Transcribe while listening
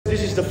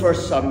is the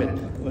first summit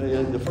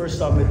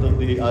of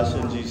the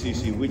ASEAN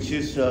GCC, which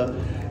is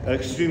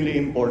extremely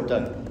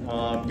important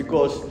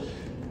because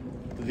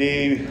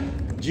the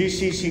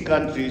GCC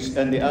countries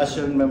and the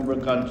ASEAN member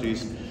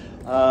countries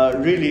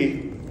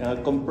really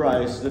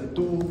comprise the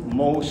two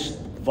most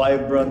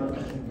vibrant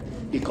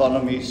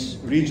economies,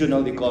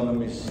 regional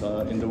economies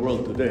in the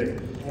world today.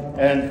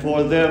 And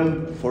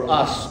for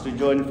us to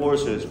join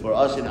forces, for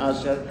us in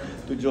ASEAN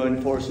to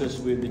join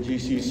forces with the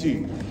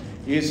GCC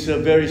is a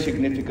very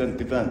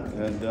significant event.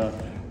 And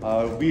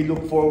we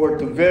look forward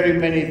to very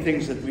many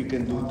things that we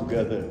can do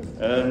together.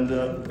 And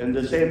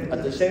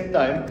at the same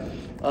time,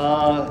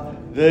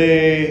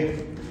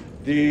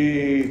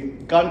 the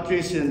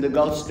countries in the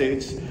Gulf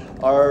states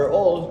are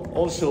all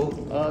also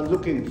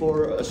looking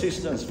for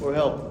assistance, for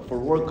help, for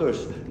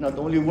workers, not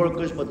only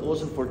workers, but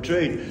also for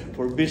trade,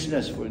 for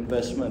business, for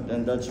investment.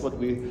 And that is what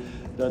we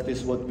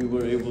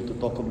were able to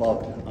talk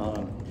about.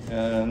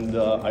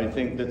 I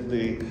think that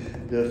the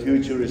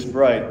future is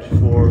bright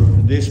for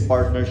this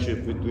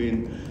partnership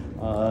between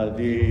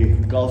the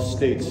Gulf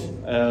states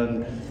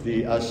and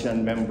the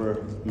ASEAN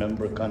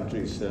member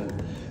countries. And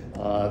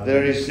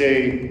there is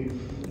a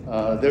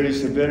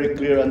very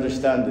clear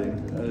understanding,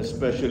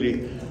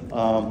 especially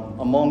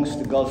amongst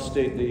the Gulf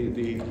states,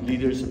 the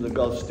leaders of the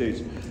Gulf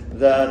states,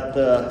 that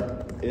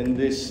in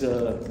this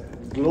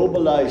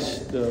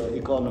globalized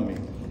economy,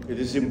 it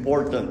is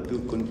important to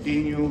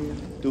continue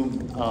to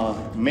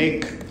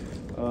make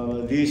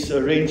these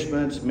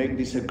arrangements, make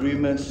these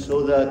agreements,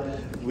 so that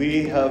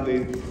we have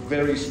a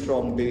very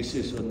strong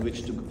basis from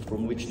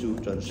which to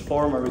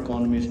transform our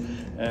economies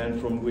and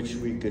from which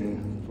we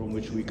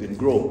can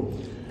grow.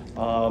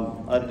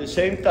 At the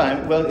same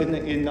time, well,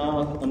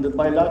 on the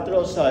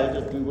bilateral side,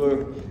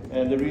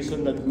 and the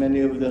reason that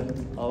many of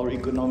our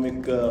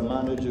economic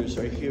managers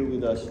are here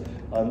with us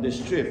on this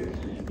trip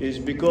is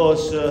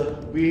because there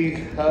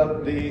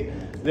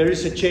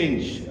is a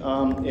change,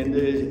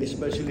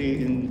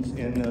 especially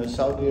in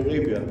Saudi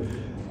Arabia.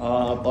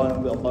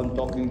 Upon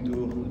talking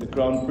to the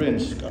Crown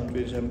Prince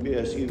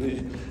MBS,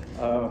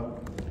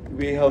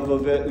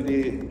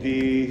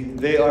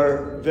 they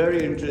are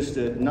very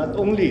interested not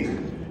only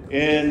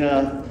in,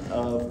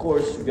 of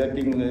course,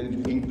 getting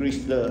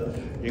increased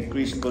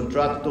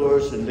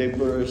contractors and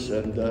laborers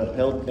and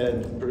health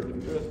and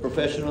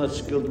professional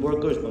skilled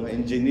workers, mga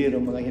engineer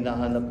ang mga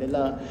hinahanap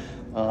nila,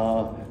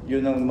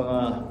 yun ang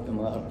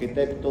mga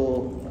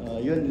arkitekto,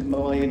 yun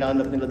mga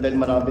hinahanap nila dahil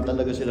marami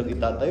talaga silang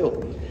itatayo.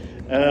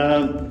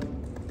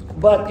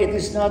 But it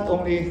is not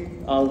only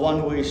a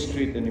one-way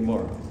street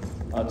anymore.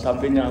 At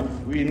sabi niya,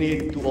 we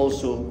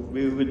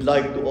would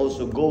like to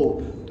also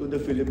go to the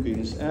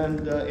Philippines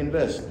and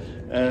invest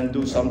and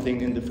do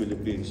something in the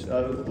Philippines.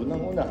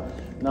 Unang-una,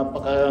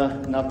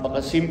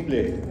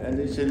 napaka-simple, and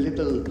it's a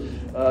little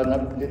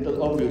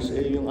obvious,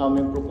 yung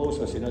aming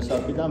proposal,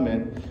 sinasabi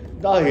namin,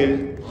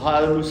 dahil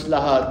halos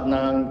lahat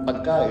ng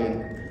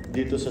pagkain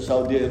dito sa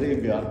Saudi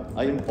Arabia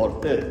ay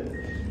imported.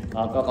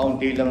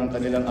 Kakaunti lang ang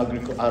kanilang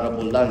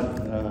arable land,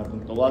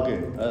 kung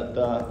tawagin. At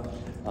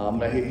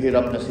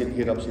mahihirap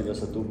sila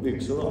sa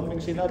tubig. So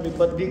aming sinabi,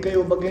 ba't di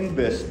kayo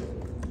mag-invest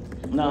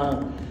na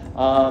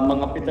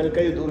mga kapital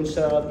kayo doon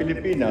sa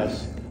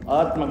Pilipinas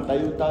at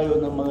magtayo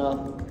tayo ng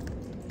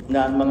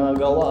mga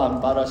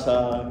gawaan para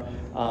sa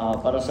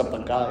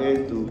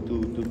pagkain,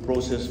 to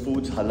process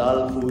foods,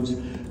 halal foods,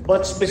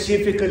 but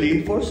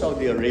specifically for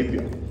Saudi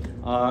Arabia.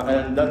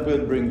 And that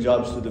will bring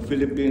jobs to the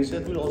Philippines.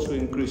 That will also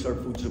increase our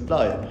food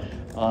supply.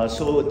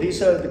 So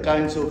these are the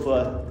kinds of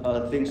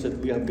things that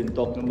we have been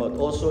talking about.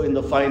 Also in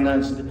the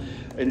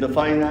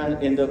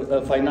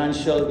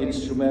financial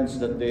instruments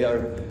that they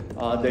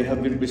have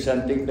been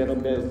presenting. Pero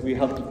we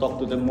have to talk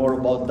to them more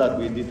about that.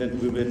 We did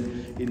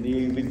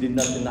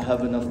not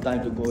have enough time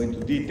to go into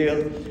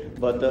detail.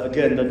 But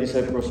again, that is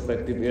a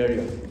prospective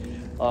area.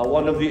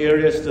 One of the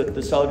areas that the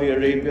Saudi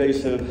Arabia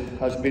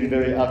has been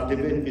very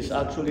active in is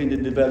actually in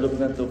the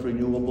development of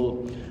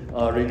renewable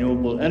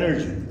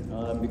energy,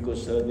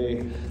 because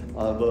they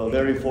have a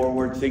very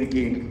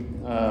forward-thinking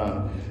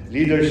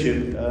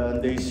leadership,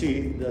 and they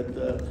see that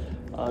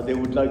they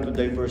would like to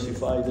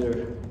diversify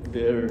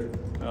their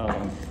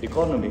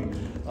economy.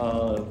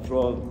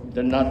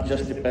 They're not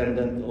just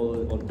dependent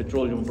on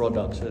petroleum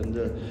products, and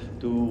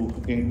to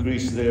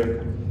increase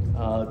the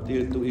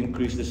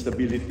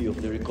stability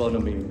of their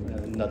economy,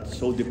 and not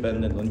so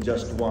dependent on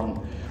just one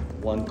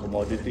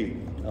commodity.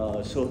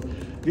 So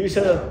these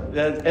are,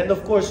 and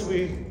of course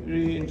we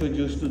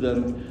introduced to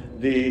them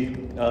the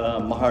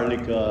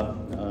Maharlika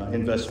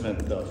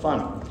Investment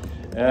Fund,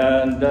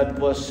 and that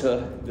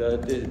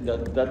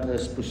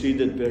has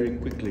proceeded very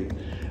quickly.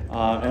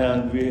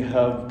 And we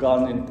have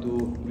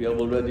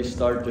already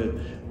started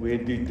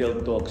with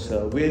detailed talks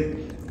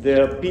with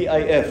the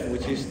PIF,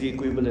 which is the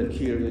equivalent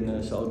here in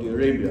Saudi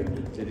Arabia.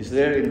 It is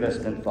their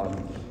investment fund,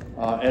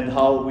 and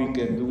how we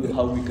can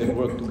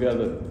work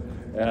together.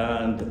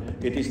 And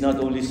it is not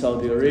only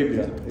Saudi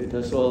Arabia; it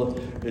is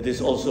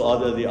also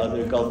the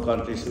other Gulf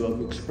countries who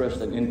have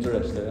expressed an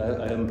interest.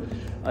 I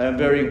am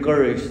very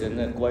encouraged and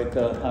quite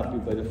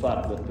happy by the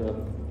fact that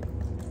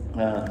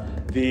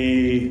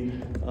the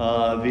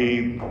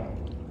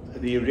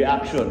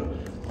reaction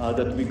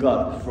that we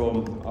got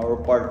from our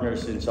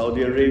partners in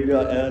Saudi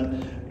Arabia and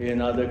in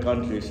other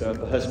countries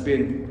has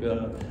been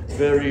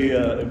very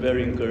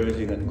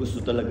encouraging, at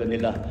gusto talaga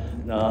nila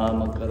na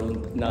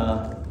magkaroon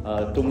na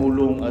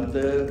tumulong at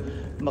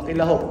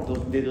makilahok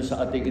dito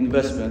sa ating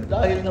investment,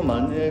 dahil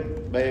naman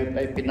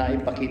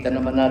pinaipakita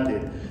naman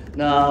natin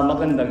na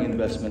magandang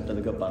investment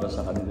talaga para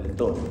sa kanila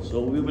ito.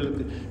 So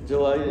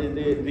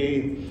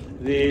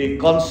the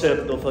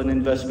concept of an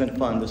investment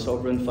fund, the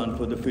sovereign fund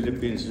for the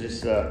Philippines,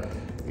 is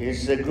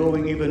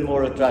growing even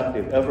more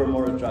attractive, ever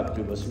more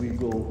attractive, as we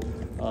go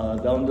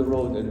down the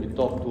road and we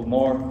talk to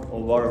more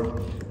of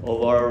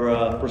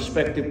our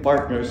prospective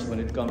partners when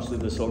it comes to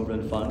the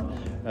sovereign fund.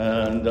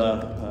 And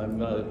I'm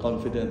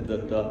confident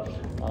that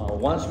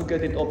once we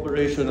get it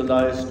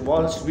operationalized,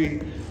 once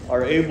we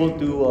are able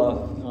to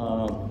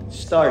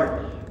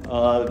start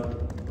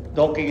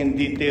talking in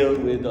detail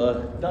with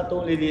not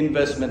only the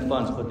investment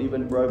funds but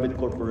even private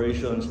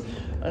corporations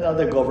and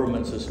other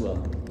governments as well.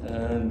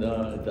 And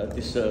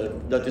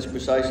that is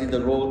precisely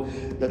the role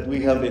that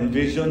we have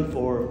envisioned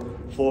for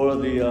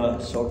the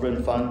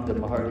sovereign fund, the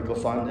Maharlika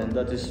Fund, and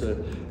that is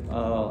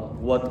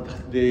what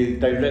the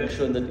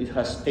direction that it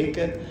has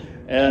taken.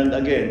 And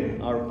again,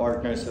 our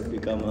partners have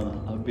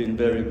been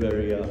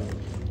very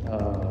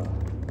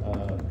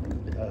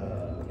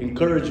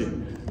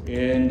encouraging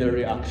in their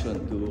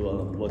reaction to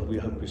what we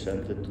have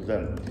presented to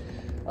them.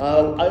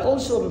 I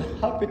also am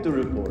happy to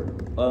report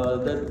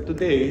that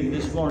today,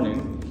 this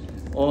morning,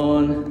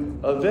 on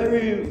I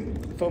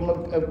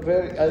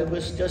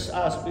was just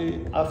asked,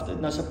 after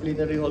nasa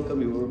plenary hall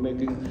kami, we were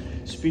making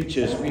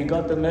speeches, we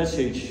got a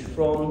message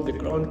from the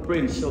Crown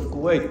Prince of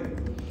Kuwait.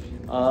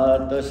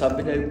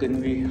 Sabi niya,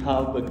 can we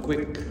have a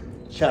quick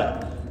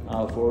chat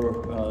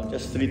for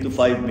just 3 to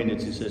 5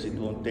 minutes? He says it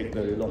won't take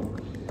very long.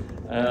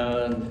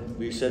 And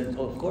we said,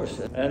 of course.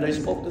 And I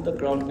spoke to the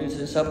Crown Prince,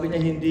 and sabi niya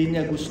hindi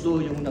niya gusto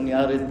yung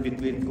nangyari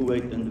between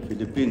Kuwait and the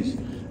Philippines,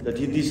 that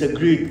he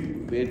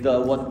disagreed with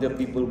what the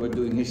people were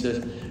doing. He says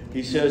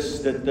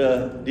that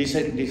this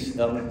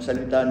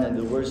salita niya,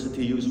 the words that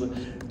he used were,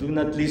 do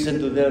not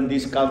listen to them,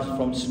 this comes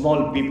from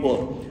small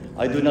people.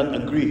 I do not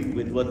agree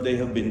with what they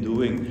have been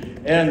doing.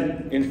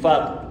 And in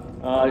fact,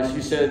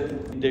 she said,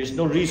 there's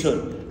no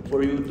reason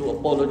for you to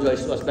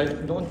apologize to us.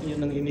 Dahil noon, yun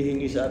ang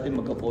hinihingi sa atin,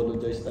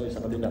 mag-apologize tayo sa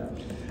kanila.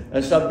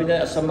 And sabi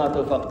niya, as a matter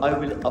of fact, I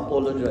will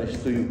apologize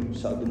to you,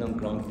 sabi ng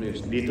Crown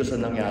Prince, dito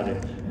sa nangyari.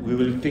 We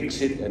will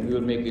fix it and we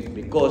will make it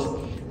because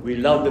we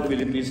love the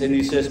Philippines. And he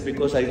says,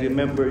 because I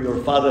remember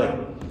your father.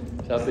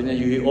 Sabi niya,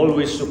 he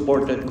always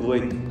supported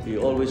Kuwait. He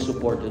always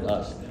supported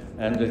us.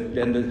 And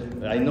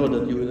I know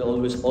that you will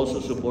always also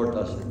support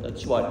us.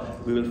 That's why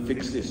we will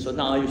fix this. So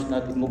naayos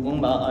natin,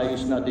 mukhang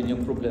maayos natin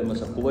yung problema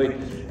sa Kuwait.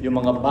 Yung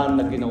mga ban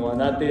na ginawa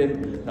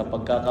natin, na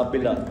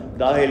pagkakapila.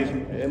 Dahil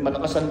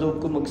malakas ang loob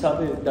ko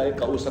magsabi, dahil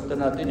kausap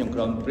na natin yung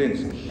Crown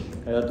Prince.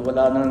 Kaya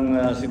wala nang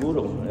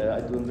siguro.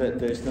 I don't think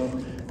there is no,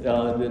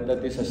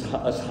 that is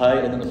as high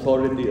an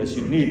authority as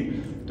you need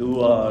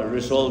to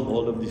resolve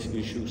all of these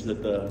issues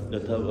that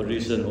have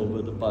arisen over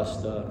the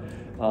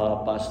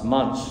past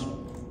months.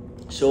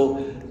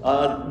 So,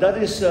 that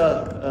is,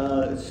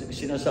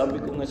 sinasabi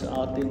ko nga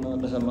sa ating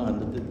mga kasamahan,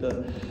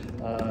 that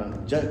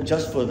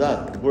just for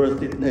that,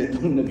 worth it na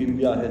itong naging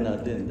biyahe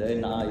natin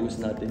dahil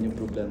naayos natin yung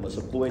problema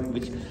sa Kuwait,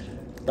 which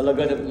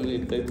talaga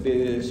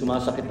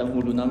sumasakit ang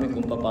ulo namin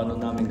kung paano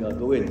namin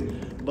gagawin.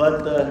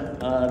 But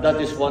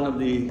that is one of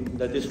the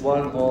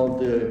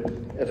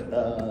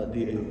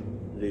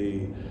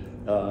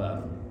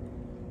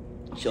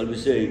shall we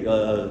say,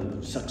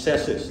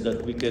 successes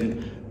that we can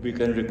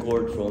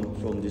record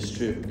from this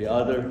trip. The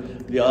other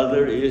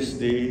is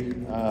the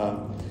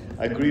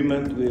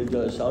agreement with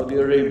Saudi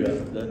Arabia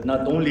that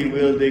not only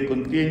will they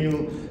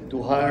continue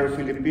to hire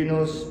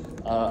Filipinos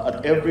at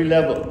every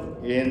level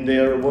in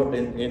their work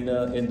in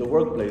the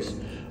workplace,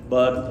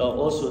 but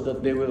also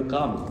that they will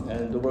come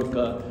and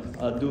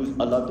do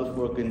a lot of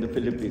work in the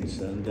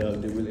Philippines, and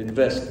they will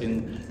invest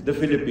in the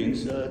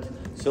Philippines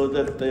so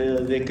that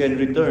they can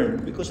return.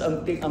 Because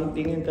ang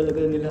tingin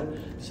talaga nila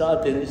sa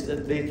atin is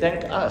that they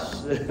thank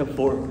us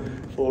for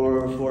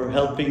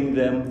helping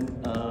them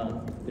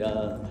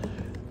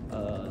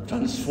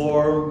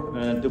transform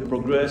and to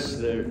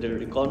progress their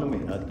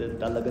economy. At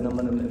talaga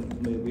naman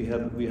we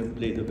have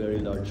played a very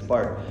large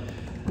part.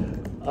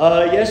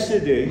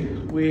 Yesterday,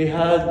 we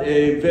had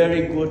a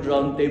very good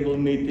roundtable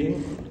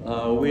meeting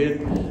with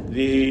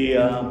the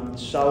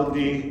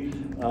Saudi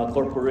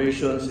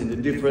corporations in the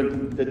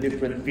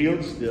different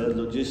fields, the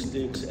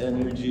logistics,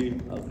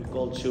 energy,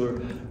 agriculture,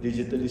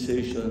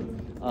 digitalization,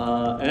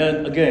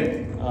 and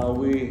again,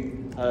 we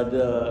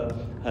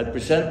had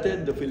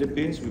presented the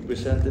Philippines, we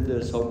presented the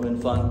sovereign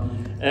fund,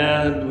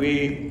 and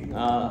we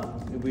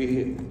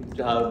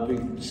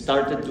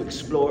started to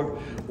explore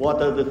what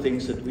are the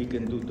things that we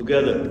can do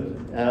together.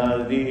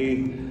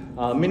 The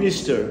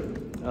minister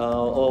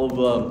of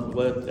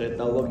what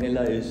tawag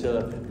nila is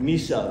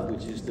MISA,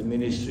 which is the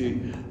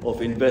Ministry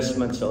of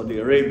Investment Saudi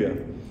Arabia,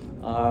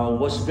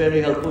 was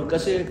very helpful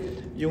kasi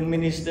yung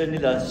minister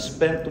nila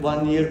spent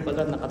 1 year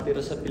pala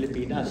nakatira sa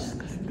Pilipinas.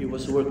 He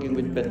was working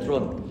with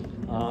Petron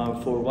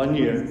for 1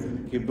 year.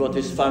 He brought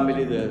his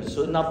family there.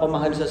 So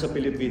napamahal siya sa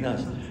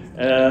Pilipinas.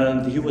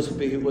 And he was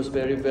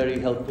very,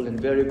 very helpful and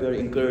very, very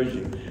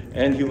encouraging.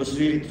 And he was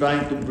really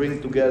trying to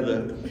bring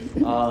together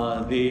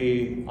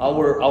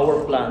our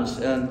plans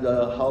and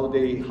how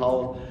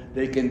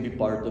they can be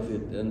part of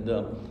it. And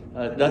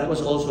that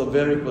was also a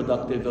very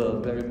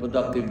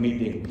productive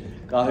meeting.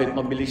 Kahit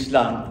mabilis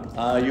lang,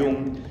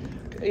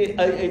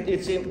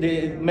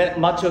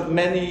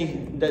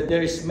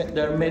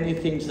 there are many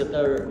things that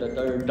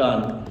are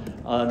done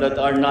that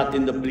are not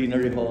in the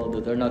plenary hall,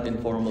 that are not in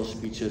formal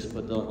speeches,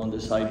 but on the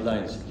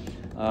sidelines.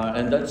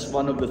 And that's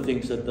one of the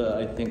things that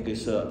I think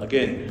is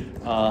again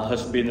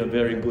has been a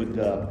very good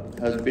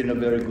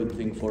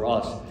thing for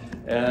us.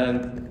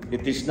 And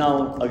it is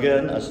now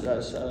again, as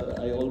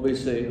I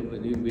always say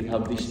when we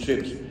have these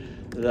trips,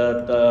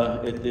 that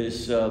it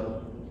is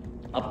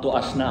up to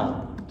us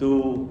now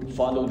to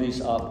follow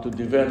this up, to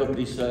develop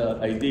these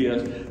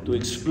ideas, to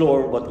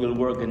explore what will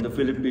work in the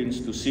Philippines,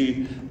 to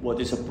see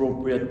what is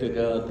appropriate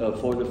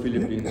for the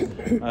Philippines,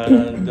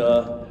 and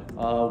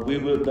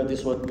that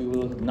is what we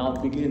will now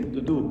begin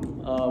to do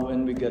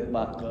when we get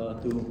back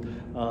to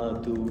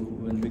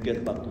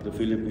the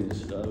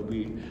Philippines.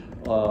 We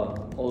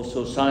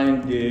also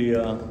signed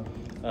a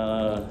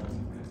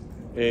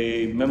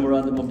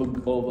memorandum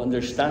of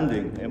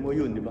understanding,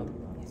 MOU, di ba?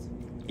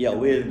 Yeah,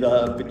 with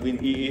between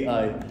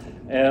EEI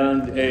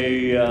and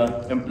a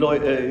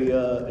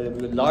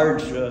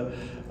large,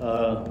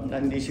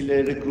 hindi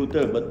sila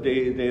recruiter, but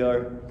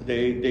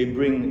they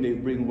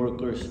bring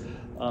workers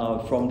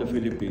from the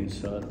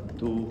Philippines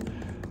to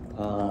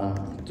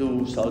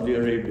Saudi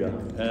Arabia,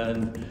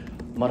 and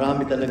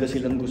marami talaga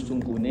silang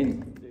gustong kunin.